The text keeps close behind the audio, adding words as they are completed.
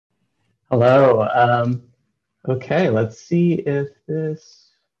Hello. Okay, let's see if this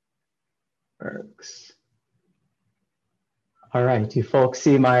works. All right, do you folks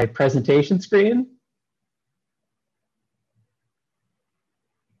see my presentation screen?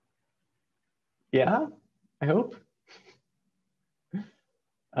 Yeah, I hope.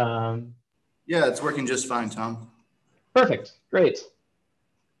 Yeah, it's working just fine, Tom. Perfect, great.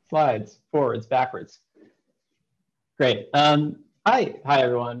 Slides, forwards, backwards. Great. Hi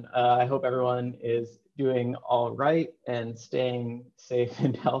everyone. I hope everyone is doing all right and staying safe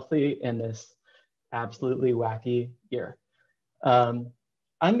and healthy in this absolutely wacky year. I'm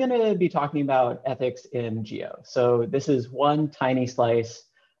going to be talking about ethics in geo. So this is one tiny slice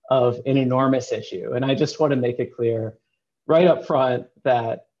of an enormous issue. And I just want to make it clear right up front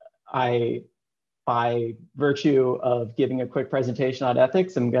that by virtue of giving a quick presentation on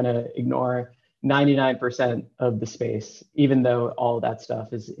ethics, I'm going to ignore 99% of the space, even though all of that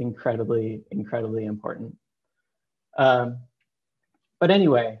stuff is incredibly, incredibly important. But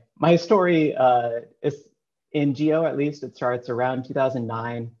anyway, my story is in geo, at least. It starts around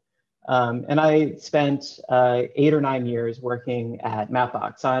 2009. And I spent 8 or 9 years working at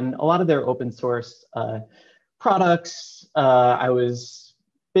Mapbox on a lot of their open source products. I was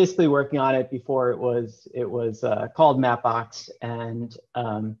basically working on it before it was called Mapbox, and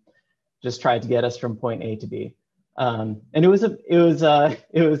just tried to get us from point A to B. And it was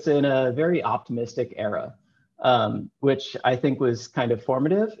in a very optimistic era, which I think was kind of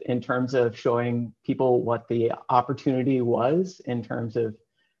formative in terms of showing people what the opportunity was in terms of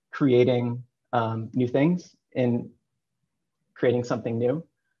creating new things, in creating something new.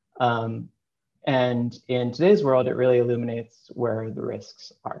 And in today's world, it really illuminates where the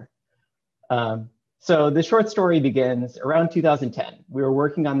risks are. So the short story begins around 2010. We were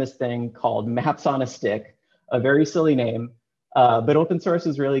working on this thing called Maps on a Stick, a very silly name, but open source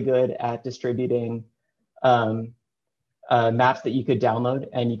is really good at distributing maps that you could download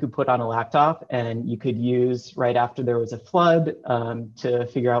and you could put on a laptop, and you could use right after there was a flood to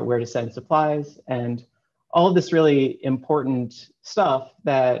figure out where to send supplies, and all of this really important stuff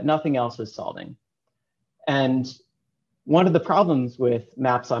that nothing else was solving. And one of the problems with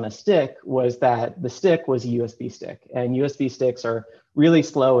Maps on a Stick was that the stick was a USB stick, and USB sticks are really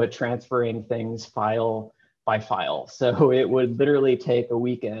slow at transferring things file by file. So it would literally take a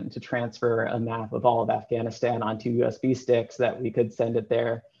weekend to transfer a map of all of Afghanistan onto USB sticks that we could send it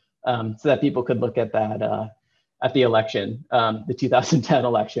there, so that people could look at that at the election, the 2010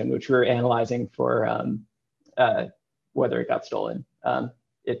 election, which we were analyzing for whether it got stolen.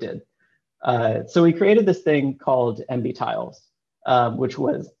 It did. So we created this thing called MB tiles, which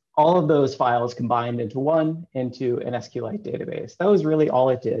was all of those files combined into into an SQLite database. That was really all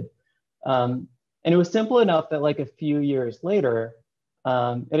it did. And it was simple enough that like a few years later,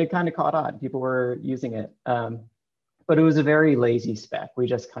 it had kind of caught on. People were using it. But it was a very lazy spec. We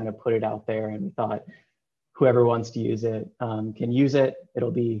just kind of put it out there and we thought whoever wants to use it can use it.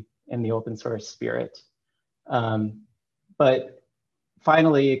 It'll be in the open source spirit. But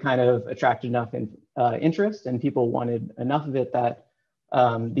finally, it kind of attracted enough interest, and people wanted enough of it that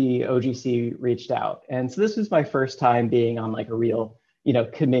the OGC reached out. And so this was my first time being on like a real,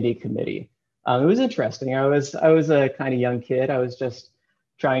 committee. It was interesting. I was a kind of young kid. I was just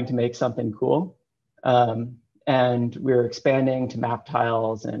trying to make something cool. And we were expanding to map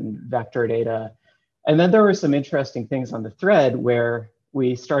tiles and vector data. And then there were some interesting things on the thread where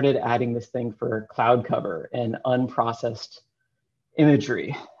we started adding this thing for cloud cover and unprocessed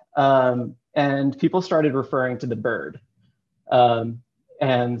imagery. And people started referring to the bird.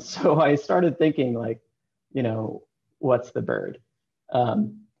 And so I started thinking like, what's the bird?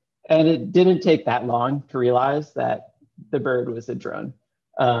 And it didn't take that long to realize that the bird was a drone.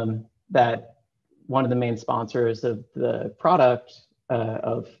 That one of the main sponsors of the product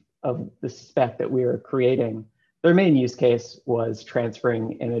of the spec that we were creating, their main use case was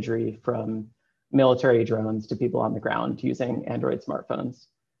transferring imagery from military drones to people on the ground using Android smartphones.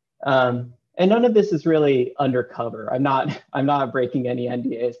 And none of this is really undercover. I'm not breaking any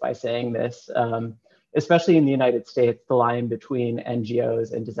NDAs by saying this. Especially in the United States, the line between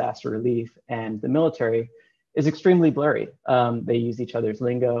NGOs and disaster relief and the military is extremely blurry. They use each other's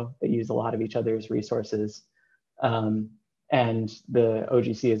lingo. They use a lot of each other's resources. And the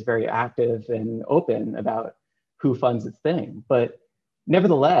OGC is very active and open about who funds its thing. But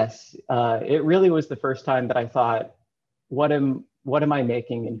nevertheless, it really was the first time that I thought, what am I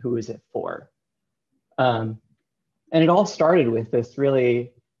making and who is it for? And it all started with this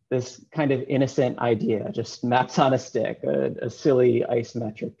kind of innocent idea, just maps on a stick, a silly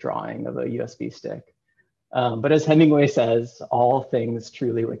isometric drawing of a USB stick. But as Hemingway says, all things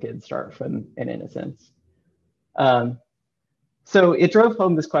truly wicked start from an innocence. So it drove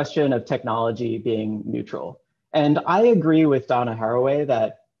home this question of technology being neutral. And I agree with Donna Haraway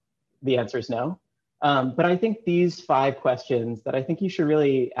that the answer is no. But I think these 5 questions that I think you should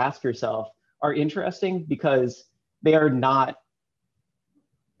really ask yourself are interesting because they are not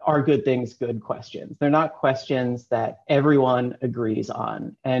are good things good questions. They're not questions that everyone agrees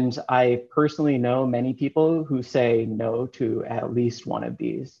on. And I personally know many people who say no to at least one of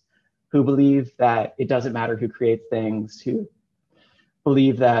these, who believe that it doesn't matter who creates things, who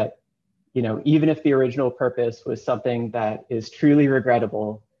believe that, you know, even if the original purpose was something that is truly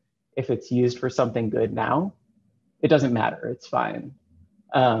regrettable, if it's used for something good now, it doesn't matter, it's fine.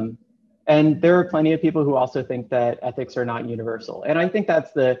 And there are plenty of people who also think that ethics are not universal. And I think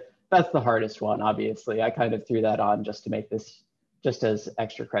that's the hardest one, obviously. I kind of threw that on just to make this just as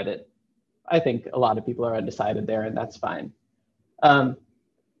extra credit. I think a lot of people are undecided there, and that's fine.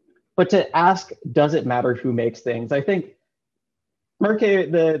 But to ask, does it matter who makes things? I think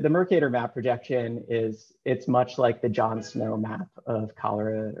the Mercator map projection it's much like the Jon Snow map of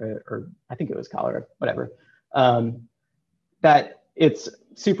cholera, or I think it was cholera, whatever. That it's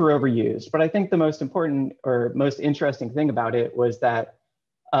super overused. But I think the most important or most interesting thing about it was that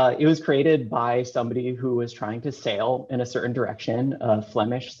it was created by somebody who was trying to sail in a certain direction, a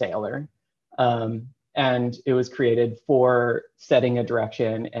Flemish sailor. And it was created for setting a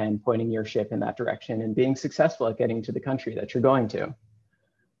direction and pointing your ship in that direction and being successful at getting to the country that you're going to.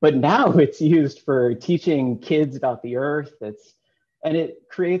 But now it's used for teaching kids about the Earth. And it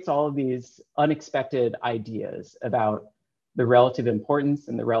creates all of these unexpected ideas about the relative importance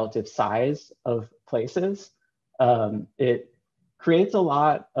and the relative size of places. It creates a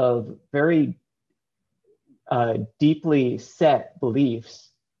lot of very deeply set beliefs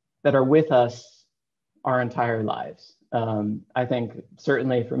that are with us our entire lives. I think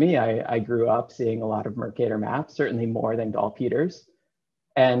certainly for me, I grew up seeing a lot of Mercator maps, certainly more than Gall Peters.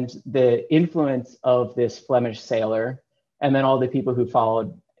 And the influence of this Flemish sailor, and then all the people who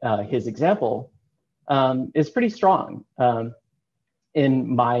followed his example, is pretty strong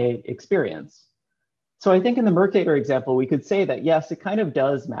in my experience. So I think in the Mercator example, we could say that yes, it kind of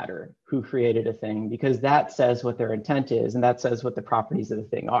does matter who created a thing because that says what their intent is and that says what the properties of the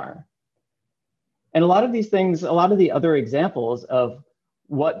thing are. And a lot of these things, a lot of the other examples of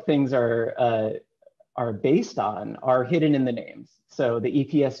what things are based on are hidden in the names. So the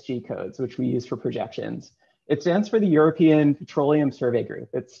EPSG codes, which we use for projections, it stands for the European Petroleum Survey Group.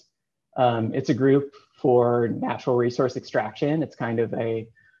 It's a group for natural resource extraction. It's kind of a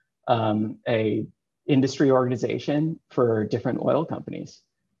industry organization for different oil companies.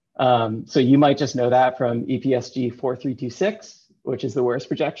 So you might just know that from EPSG 4326, which is the worst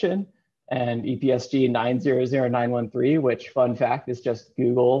projection, and EPSG 900913, which, fun fact, is just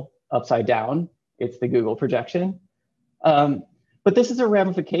Google upside down. It's the Google projection. But this is a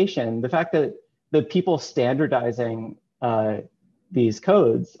ramification. The fact that the people standardizing these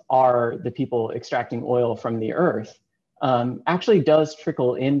codes are the people extracting oil from the Earth actually does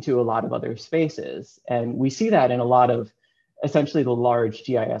trickle into a lot of other spaces. And we see that in a lot of essentially the large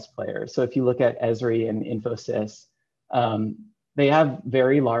GIS players. So if you look at Esri and Infosys, they have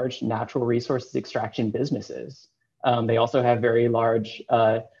very large natural resources extraction businesses. They also have very large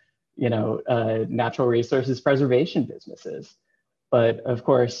natural resources preservation businesses. But of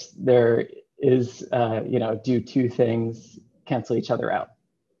course, there is, do two things cancel each other out?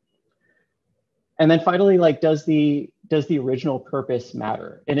 And then finally, like, does the original purpose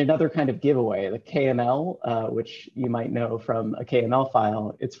matter? In another kind of giveaway, the KML, which you might know from a KML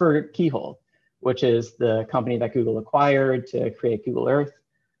file, it's for Keyhole, which is the company that Google acquired to create Google Earth.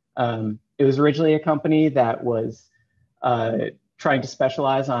 It was originally a company that was trying to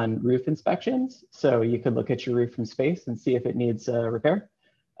specialize on roof inspections. So you could look at your roof from space and see if it needs repair.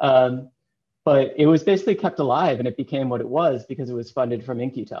 But it was basically kept alive and it became what it was because it was funded from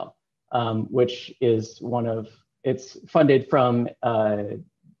In-Q-Tel, which is it's funded from the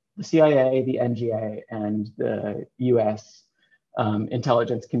CIA, the NGA, and the US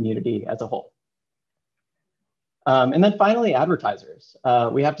intelligence community as a whole. And then finally, advertisers.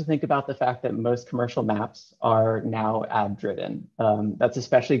 We have to think about the fact that most commercial maps are now ad driven. That's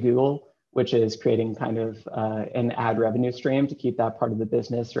especially Google, which is creating kind of an ad revenue stream to keep that part of the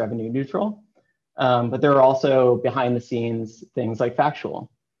business revenue neutral. But there are also behind the scenes things like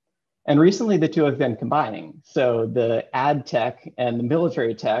factual. And recently the two have been combining. So the ad tech and the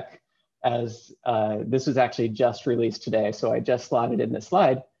military tech, as this was actually just released today, so I just slotted in this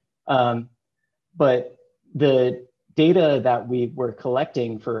slide. But the data that we were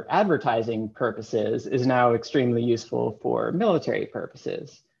collecting for advertising purposes is now extremely useful for military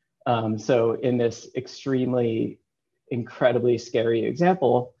purposes. So in this incredibly scary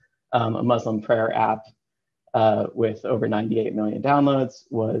example, a Muslim prayer app with over 98 million downloads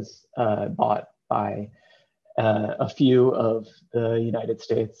was bought by a few of the United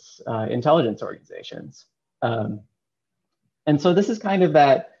States intelligence organizations. And so this is kind of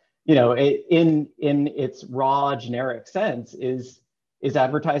that, in its raw generic sense, is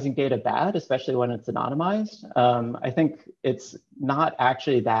advertising data bad, especially when it's anonymized? I think it's not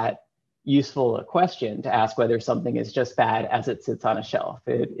actually that useful a question to ask whether something is just bad as it sits on a shelf.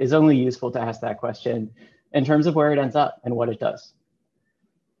 It is only useful to ask that question in terms of where it ends up and what it does.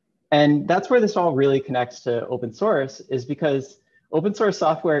 And that's where this all really connects to open source, is because open source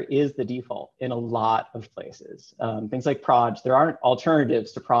software is the default in a lot of places. Things like Proj, there aren't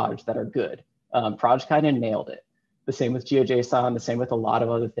alternatives to Proj that are good. Proj kind of nailed it. The same with GeoJSON, the same with a lot of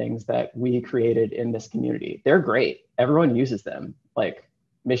other things that we created in this community. They're great. Everyone uses them, like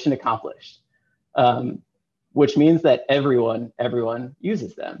mission accomplished, which means that everyone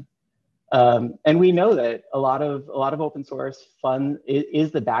uses them. And we know that a lot of open source fun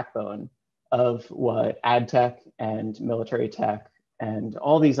is the backbone of what ad tech and military tech and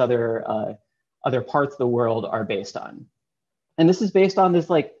all these other parts of the world are based on. And this is based on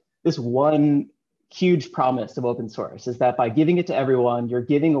this one huge promise of open source, is that by giving it to everyone, you're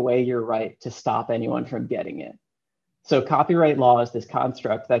giving away your right to stop anyone from getting it. So copyright law is this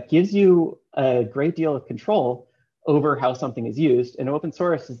construct that gives you a great deal of control over how something is used. And open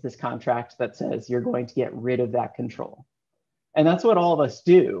source is this contract that says you're going to get rid of that control. And that's what all of us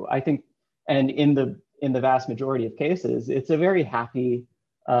do, I think. And in the vast majority of cases, it's a very happy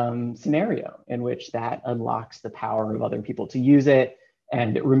scenario in which that unlocks the power of other people to use it,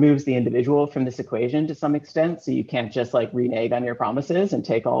 and it removes the individual from this equation to some extent. So you can't just like renege on your promises and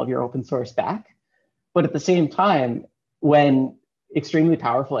take all of your open source back. But at the same time, when extremely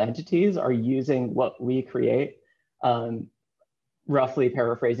powerful entities are using what we create, roughly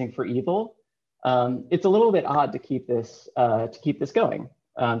paraphrasing, for evil, it's a little bit odd to keep this going.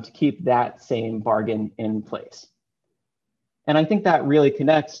 To keep that same bargain in place. And I think that really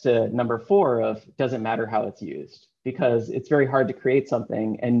connects to number 4 of doesn't matter how it's used, because it's very hard to create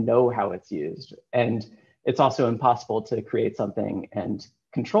something and know how it's used. And it's also impossible to create something and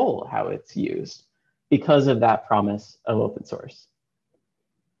control how it's used because of that promise of open source.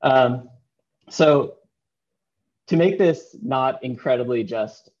 So to make this not incredibly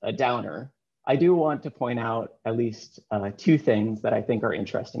just a downer, I do want to point out at least 2 things that I think are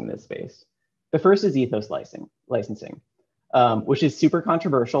interesting in this space. The first is ethos licensing, which is super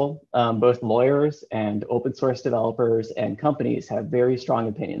controversial. Both lawyers and open source developers and companies have very strong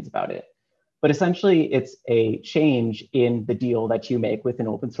opinions about it. But essentially, it's a change in the deal that you make with an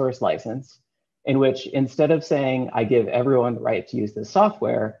open source license, in which instead of saying, I give everyone the right to use this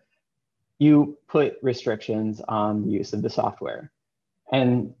software, you put restrictions on the use of the software.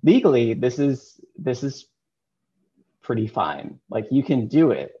 And legally, this is pretty fine. Like, you can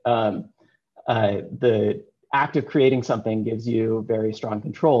do it. The act of creating something gives you very strong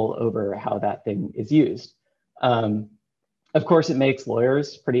control over how that thing is used. Of course, it makes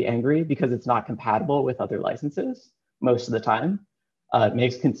lawyers pretty angry because it's not compatible with other licenses most of the time. It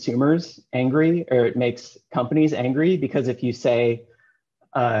makes consumers angry, or it makes companies angry, because if you say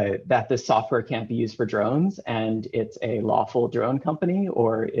that this software can't be used for drones and it's a lawful drone company,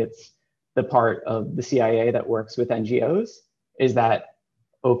 or it's the part of the CIA that works with NGOs, is that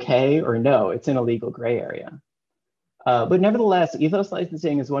okay or no? It's in a legal gray area. But nevertheless, ethos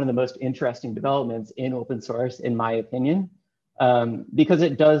licensing is one of the most interesting developments in open source, in my opinion, because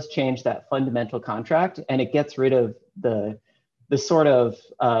it does change that fundamental contract, and it gets rid of the sort of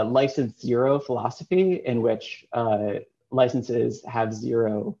license zero philosophy in which licenses have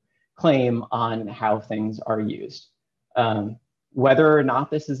zero claim on how things are used. Whether or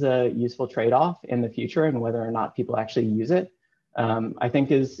not this is a useful trade-off in the future, and whether or not people actually use it, I think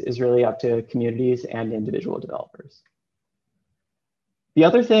is really up to communities and individual developers. The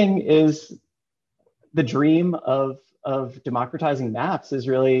other thing is the dream of democratizing maps is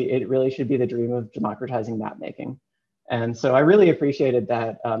it really should be the dream of democratizing map making. And so I really appreciated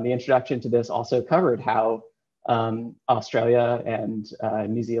that the introduction to this also covered how Australia and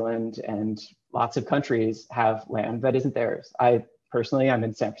New Zealand and lots of countries have land that isn't theirs. I'm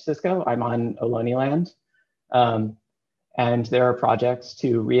in San Francisco. I'm on Ohlone land. And there are projects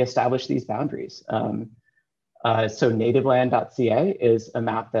to reestablish these boundaries. So nativeland.ca is a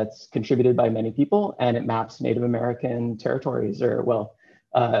map that's contributed by many people, and it maps Native American territories, or well,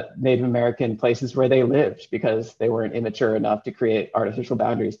 Native American places where they lived because they weren't immature enough to create artificial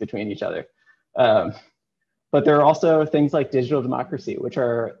boundaries between each other. But there are also things like digital democracy, which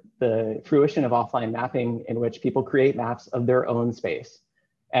are the fruition of offline mapping in which people create maps of their own space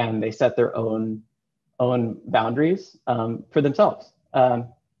and they set their own boundaries for themselves,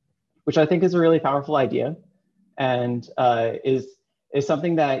 which I think is a really powerful idea and is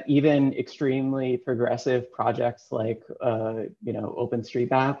something that even extremely progressive projects like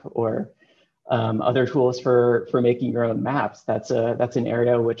OpenStreetMap or other tools for making your own maps, that's an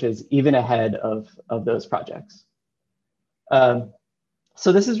area which is even ahead of those projects.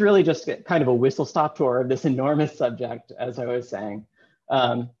 So this is really just kind of a whistle-stop tour of this enormous subject, as I was saying.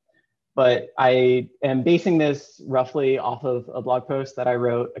 But I am basing this roughly off of a blog post that I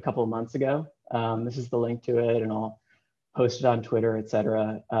wrote a couple of months ago. This is the link to it, and I'll post it on Twitter, et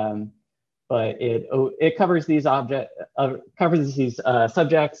cetera. But it covers these subjects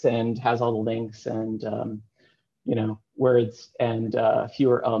and has all the links and words and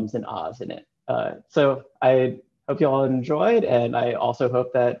fewer ums and ahs in it. So I hope you all enjoyed, and I also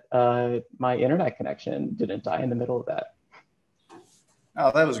hope that my internet connection didn't die in the middle of that. Oh,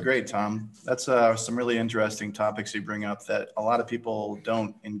 that was great, Tom. That's some really interesting topics you bring up that a lot of people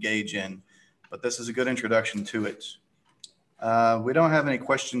don't engage in, but this is a good introduction to it. We don't have any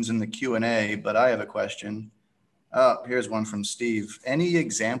questions in the Q&A, but I have a question. Here's one from Steve. Any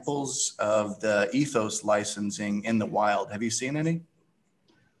examples of the ethos licensing in the wild? Have you seen any?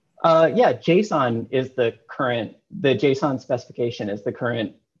 Yeah, JSON is the JSON specification is the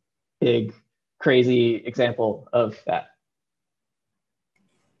current big, crazy example of that.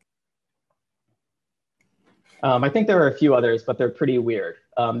 I think there are a few others, but they're pretty weird.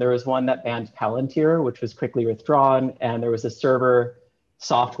 There was one that banned Palantir, which was quickly withdrawn, and there was a server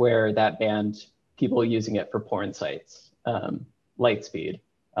software that banned people using it for porn sites, Lightspeed.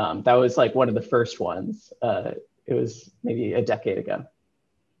 That was like one of the first ones. It was maybe a decade ago.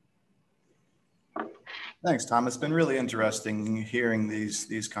 Thanks, Tom. It's been really interesting hearing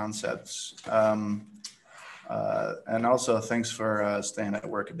these concepts. And also, thanks for staying at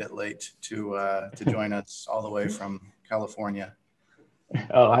work a bit late to join us all the way from California.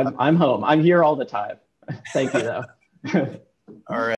 Oh, I'm home. I'm here all the time. Thank you, though. All right.